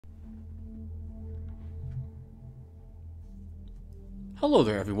Hello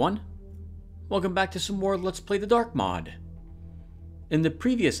there everyone, welcome back to some more Let's Play the Dark mod. In the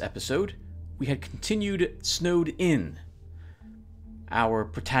previous episode, we had continued snowed in. Our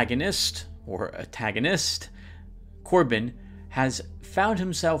protagonist, or antagonist, Corbin, has found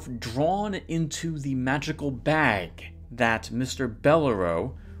himself drawn into the magical bag that Mr.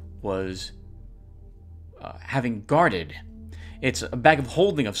 Bellero was having guarded. It's a bag of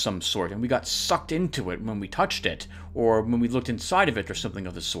holding of some sort, and we got sucked into it when we touched it, or when we looked inside of it, or something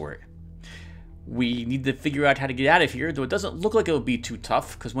of the sort. We need to figure out how to get out of here, though it doesn't look like it'll be too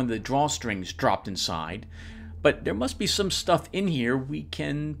tough, because one of the drawstrings dropped inside. But there must be some stuff in here we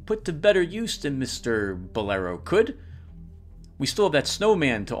can put to better use than Mr. Bolero could. We still have that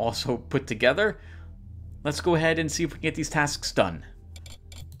snowman to also put together. Let's go ahead and see if we can get these tasks done.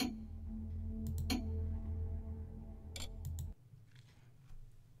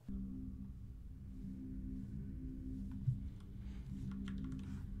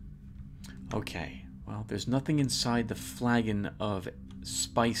 Okay, well, there's nothing inside the flagon of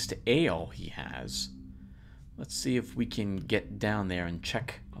spiced ale he has. Let's see if we can get down there and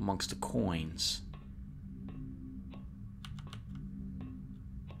check amongst the coins.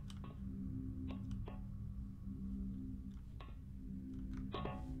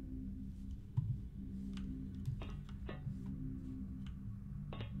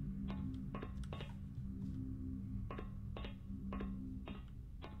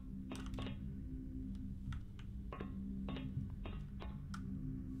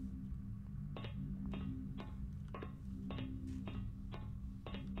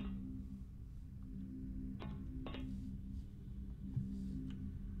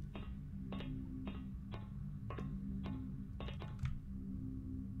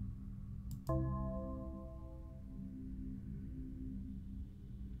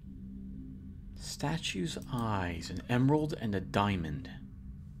 Statue's eyes, an emerald and a diamond.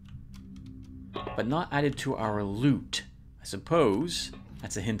 But not added to our loot. I suppose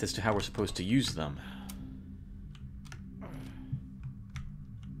that's a hint as to how we're supposed to use them.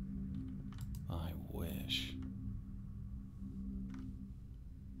 I wish.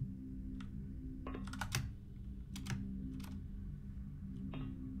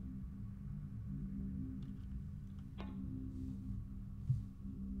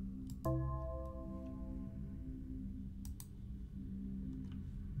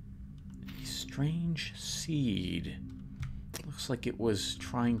 Strange seed. Looks like it was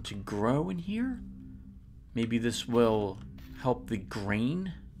trying to grow in here. Maybe this will help the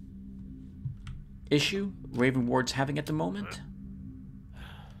grain issue Raven Ward's having at the moment.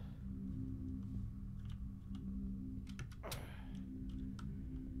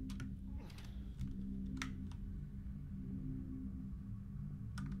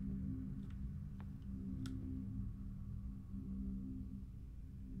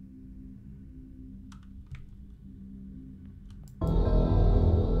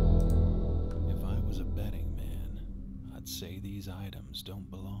 Say these items don't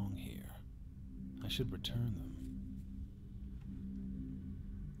belong here. I should return them.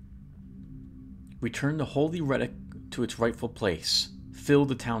 Return the holy relic to its rightful place. Fill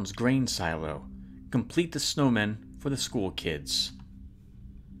the town's grain silo. Complete the snowmen for the school kids.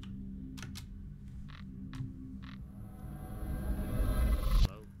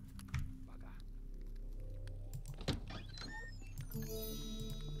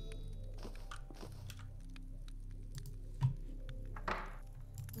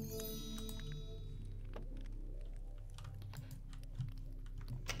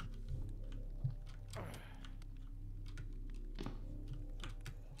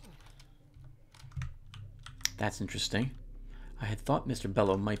 That's interesting. I had thought Mr.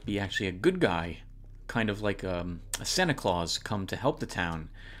 Bello might be actually a good guy, kind of like a Santa Claus come to help the town.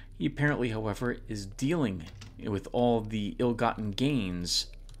 He apparently, however, is dealing with all the ill-gotten gains,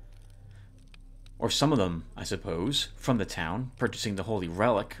 or some of them, I suppose, from the town, purchasing the holy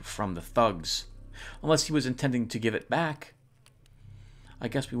relic from the thugs. Unless he was intending to give it back. I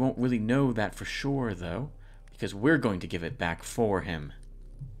guess we won't really know that for sure, though, because we're going to give it back for him.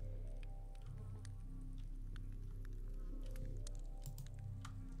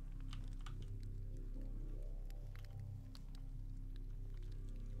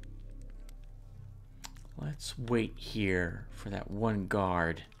 Let's wait here for that one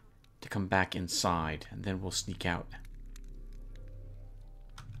guard to come back inside, and then we'll sneak out.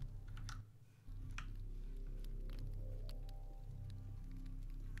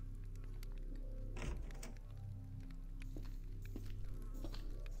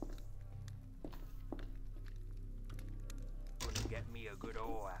 Gonna get me a good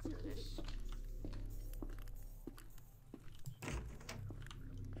haul after this.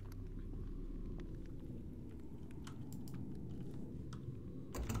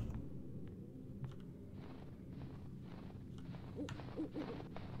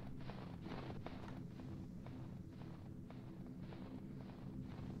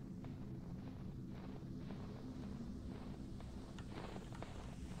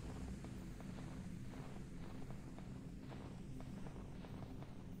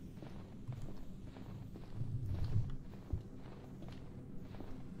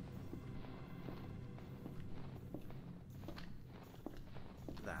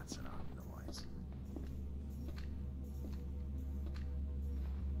 That's an odd noise.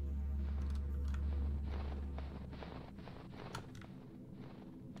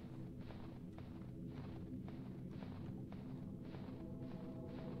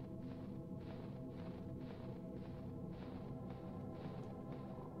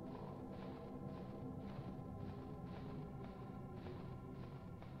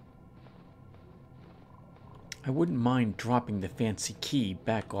 I wouldn't mind dropping the fancy key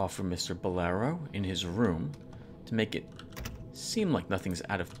back off for Mr. Bolero in his room to make it seem like nothing's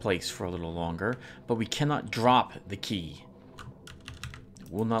out of place for a little longer, but we cannot drop the key.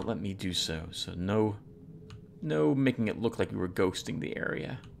 It will not let me do so, so no making it look like we were ghosting the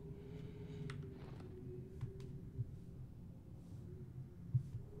area.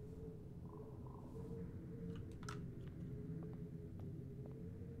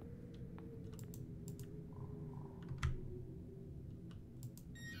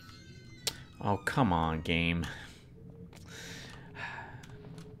 Oh, come on, game.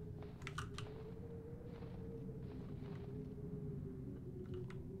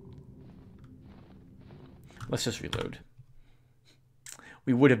 Let's just reload.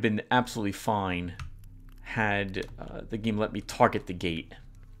 We would have been absolutely fine had the game let me target the gate.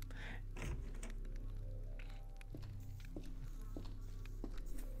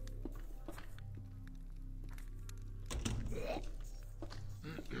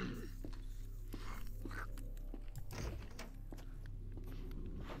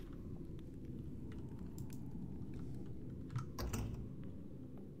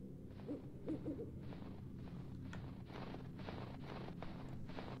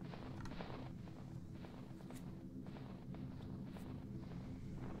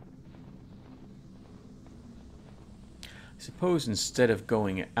 I suppose instead of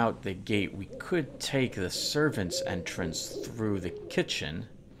going out the gate, we could take the servants' entrance through the kitchen.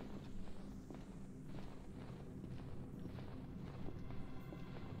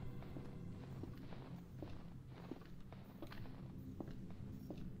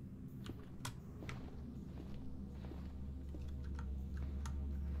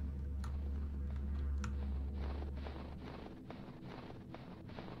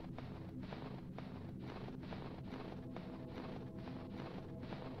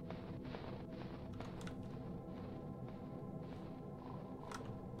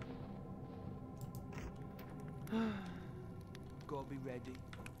 Gotta be ready.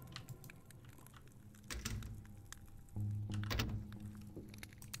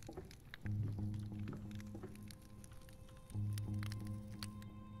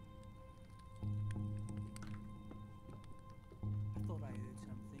 I thought I heard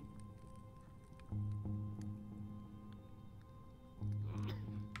something.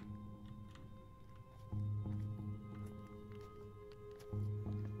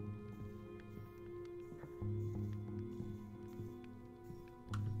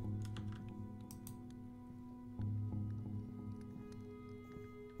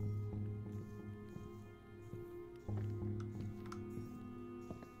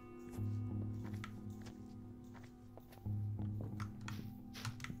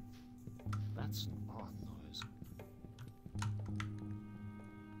 That's an odd noise.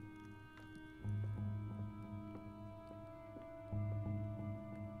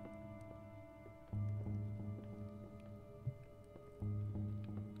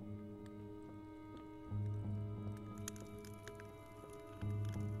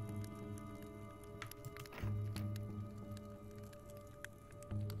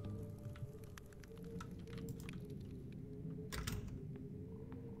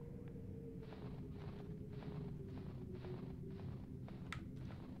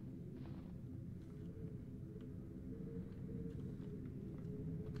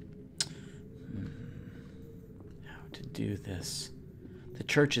 To do this. The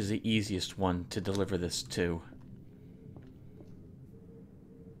church is the easiest one to deliver this to.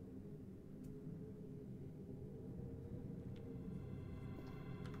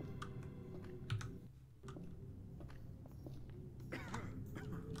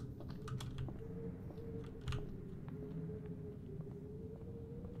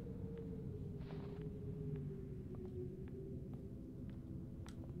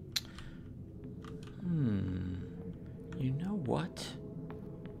 You know what?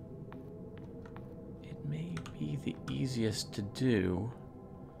 the easiest to do.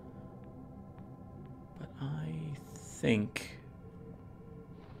 But I think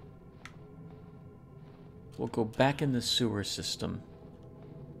we'll go back in the sewer system.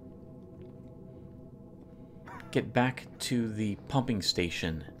 Get back to the pumping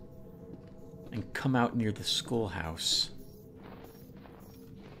station and come out near the schoolhouse.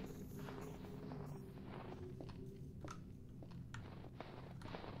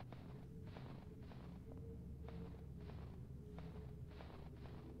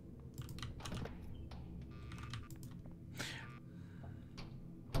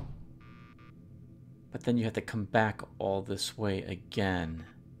 But then you have to come back all this way again.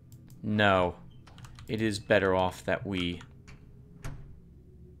 No. It is better off that we...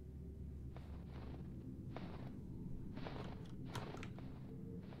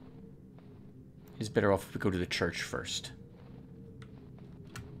 It's better off if we go to the church first.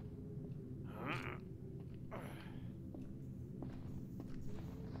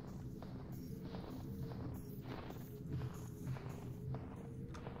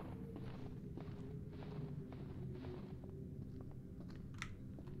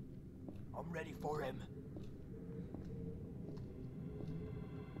 I'm ready for him.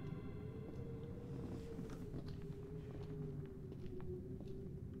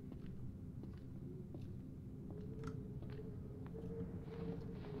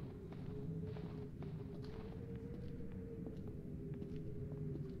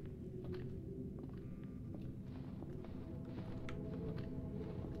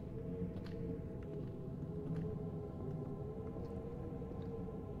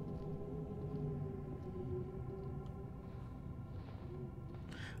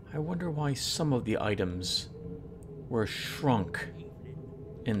 I wonder why some of the items were shrunk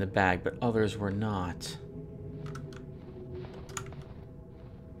in the bag, but others were not.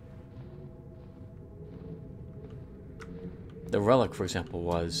 The relic, for example,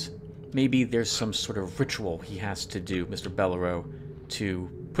 was... Maybe there's some sort of ritual he has to do, Mr. Bellero,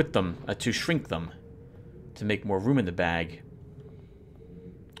 to put them, to shrink them, to make more room in the bag.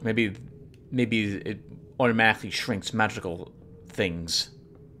 Maybe it automatically shrinks magical things.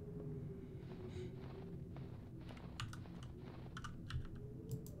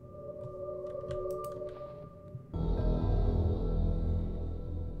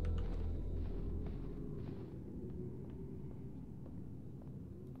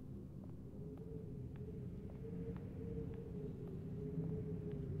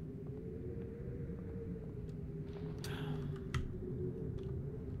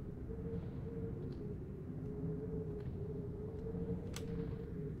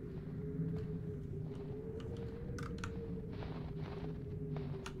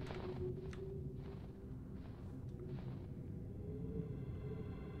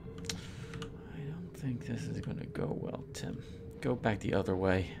 I think this is going to go well, Tim. Go back the other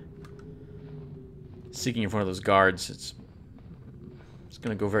way. Sneaking in front of those guards, it's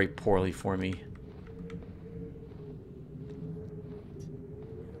going to go very poorly for me.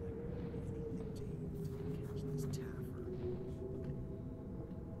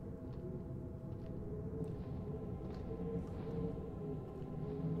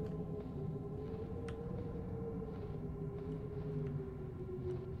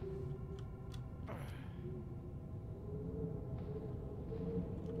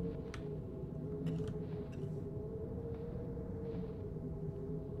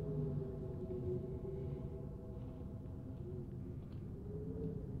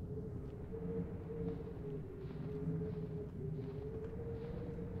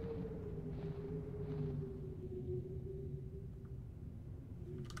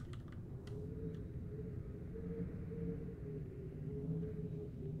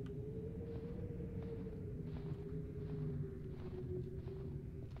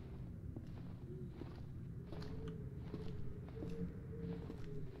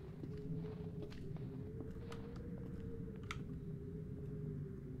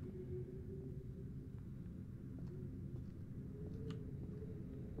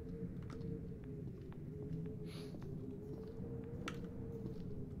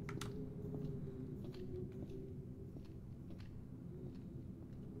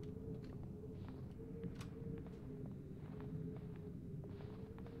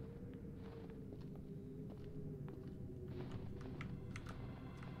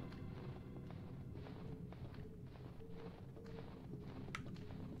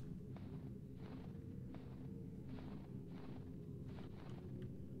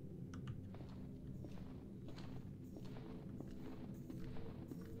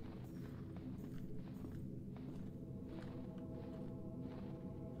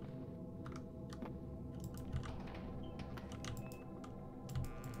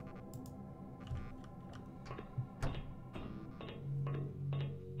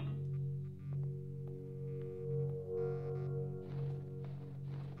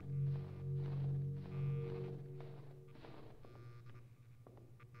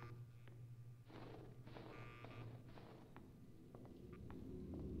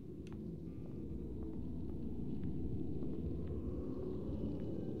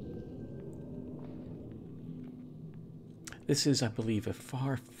 This is, I believe, a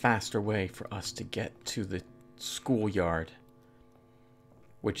far faster way for us to get to the schoolyard,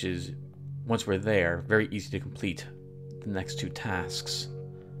 which is, once we're there, very easy to complete the next two tasks.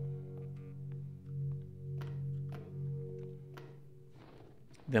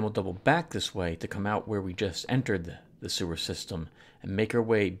 Then we'll double back this way to come out where we just entered the sewer system and make our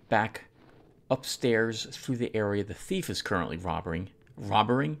way back upstairs through the area the thief is currently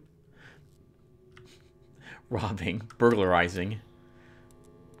burglarizing,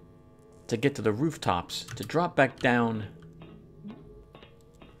 to get to the rooftops, to drop back down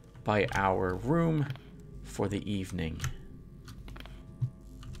by our room for the evening.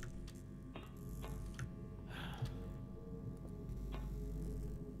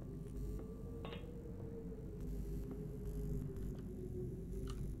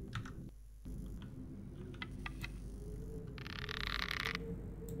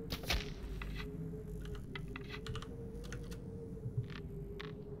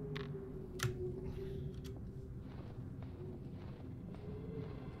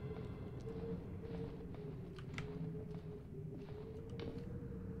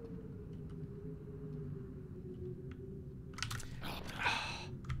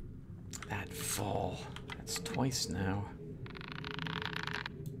 That fall. That's twice now.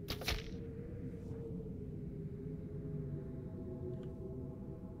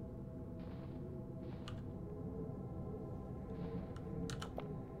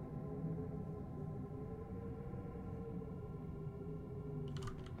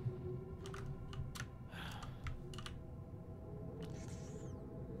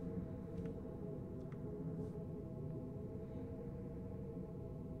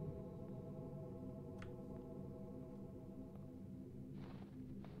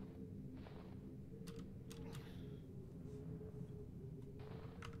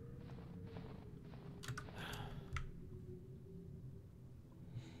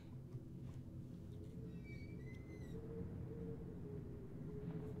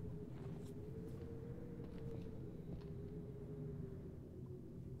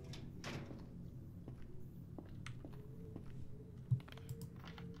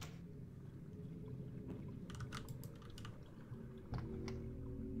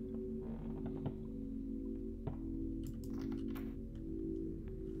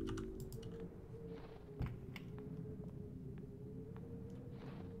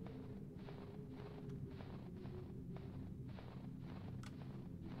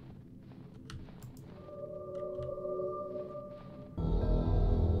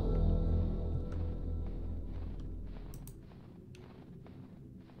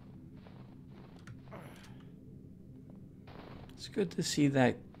 It's good to see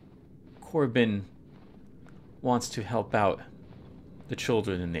that Corbin wants to help out the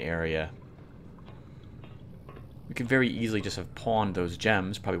children in the area. We could very easily just have pawned those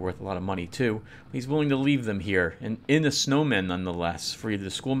gems, probably worth a lot of money too. He's willing to leave them here, and in the snowman nonetheless, for either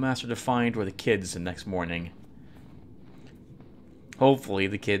the schoolmaster to find or the kids the next morning. Hopefully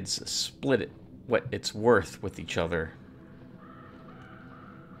the kids split it, what it's worth with each other.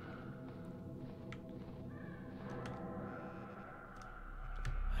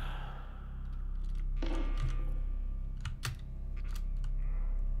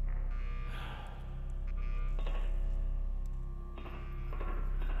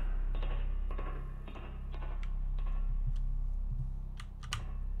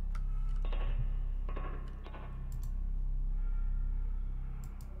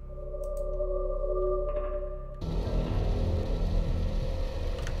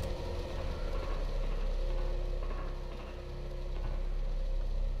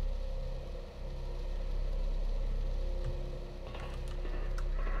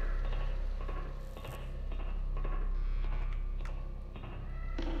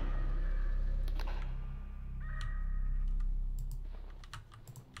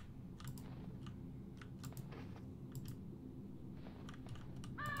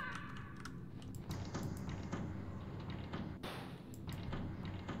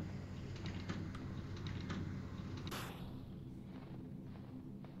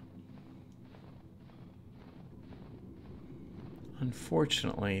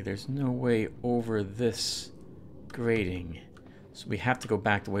 Unfortunately, there's no way over this grating, so we have to go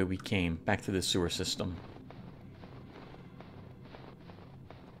back the way we came, back to the sewer system.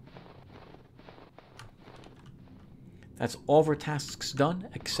 That's all of our tasks done,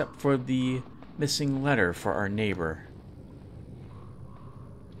 except for the missing letter for our neighbor.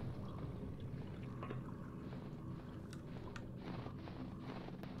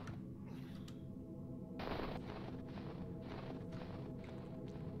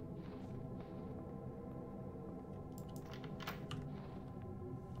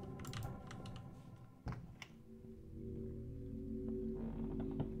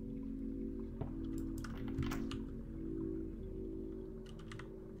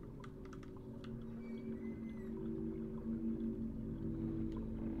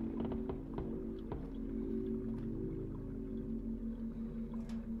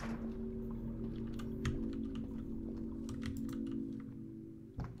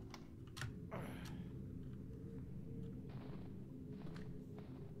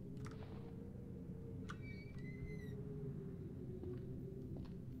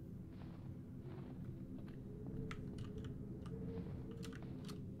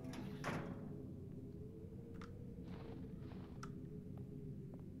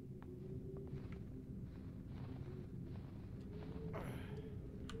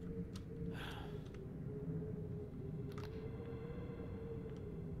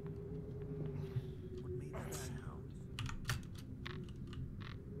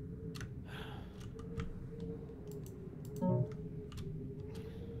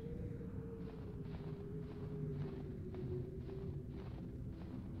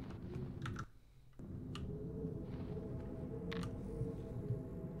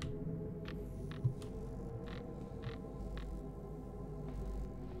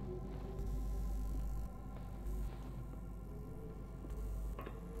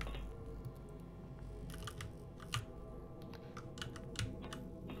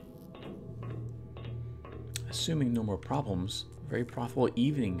 assuming no more problems, very profitable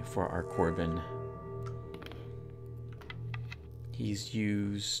evening for our Corbin. He's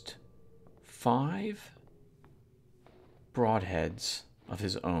used 5 broadheads of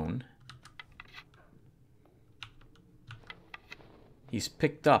his own. He's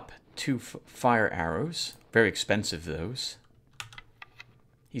picked up 2 fire arrows. Very expensive, those.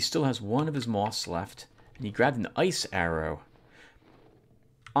 He still has 1 of his moss left. And he grabbed an ice arrow.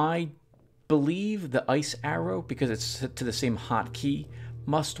 I believe the ice arrow, because it's set to the same hotkey,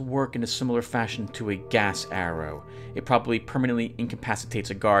 must work in a similar fashion to a gas arrow. It probably permanently incapacitates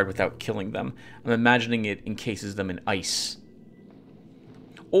a guard without killing them. I'm imagining it encases them in ice.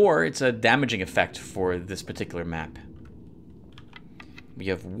 Or it's a damaging effect for this particular map. We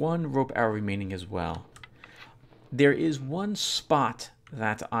have 1 rope arrow remaining as well. There is one spot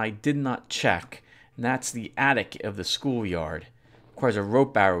that I did not check, and that's the attic of the schoolyard. It requires a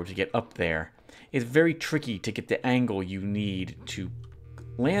rope arrow to get up there. It's very tricky to get the angle you need to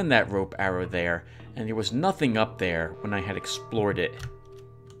land that rope arrow there, and there was nothing up there when I had explored it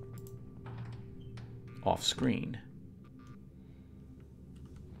off screen.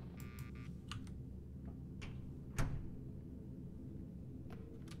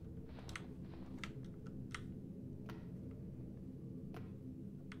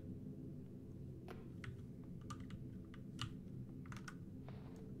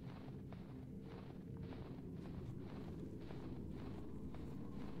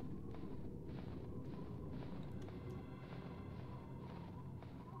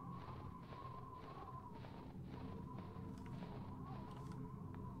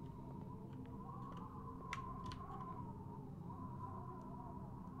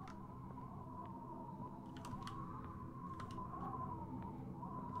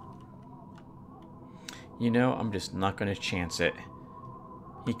 You know, I'm just not going to chance it.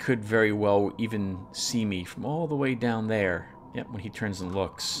 He could very well even see me from all the way down there. Yep, when he turns and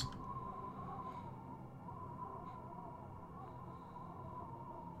looks.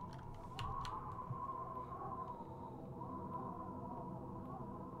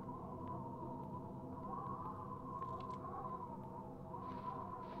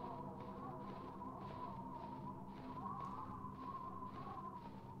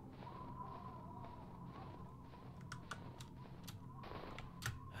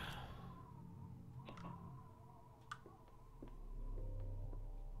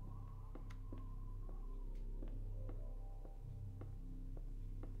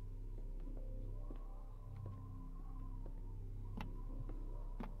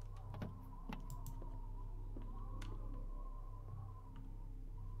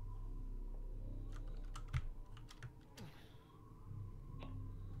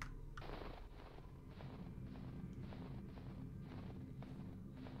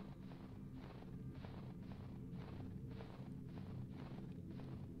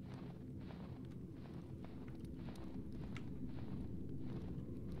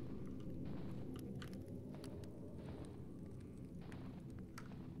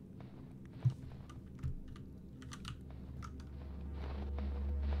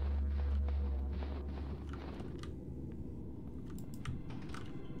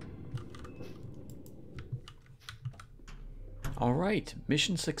 Alright,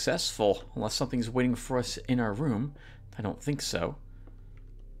 mission successful. Unless something's waiting for us in our room. I don't think so.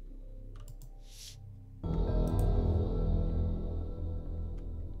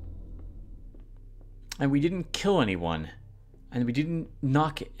 And we didn't kill anyone. And we didn't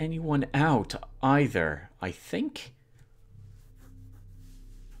knock anyone out either, I think?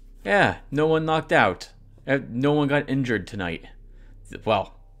 Yeah, no one knocked out. No one got injured tonight.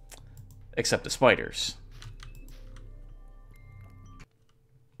 Well, except the spiders.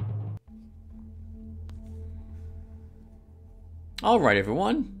 Alright,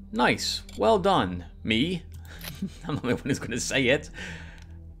 everyone. Nice. Well done. Me. I'm the only one who's going to say it.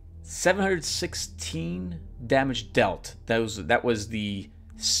 716 damage dealt. That was the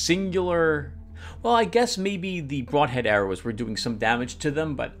singular... Well, I guess maybe the broadhead arrows were doing some damage to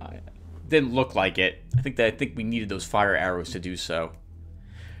them, but it didn't look like it. I think we needed those fire arrows to do so.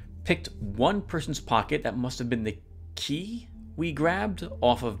 Picked one person's pocket. That must have been the key we grabbed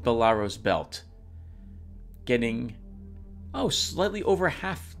off of Bellaro's belt. Getting... oh, slightly over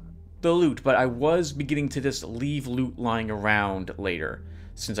half the loot, but I was beginning to just leave loot lying around later,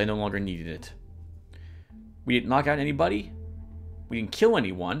 since I no longer needed it. We didn't knock out anybody. We didn't kill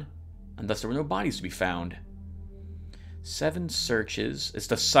anyone, and thus there were no bodies to be found. 7 searches. It's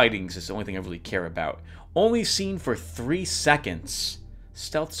the sightings is the only thing I really care about. Only seen for 3 seconds.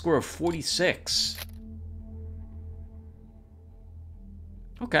 Stealth score of 46.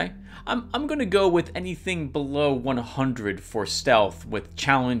 Okay. I'm gonna go with anything below 100 for stealth, with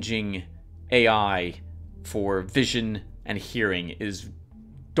challenging AI for vision and hearing is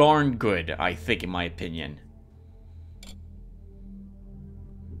darn good, I think, in my opinion.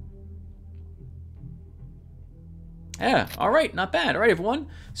 Yeah, alright, not bad. Alright, everyone.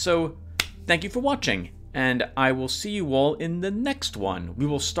 So, thank you for watching, and I will see you all in the next one. We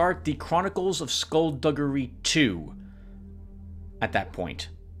will start the Chronicles of Skullduggery 2 at that point.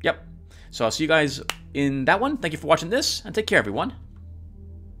 Yep. So I'll see you guys in that one. Thank you for watching this, and take care, everyone.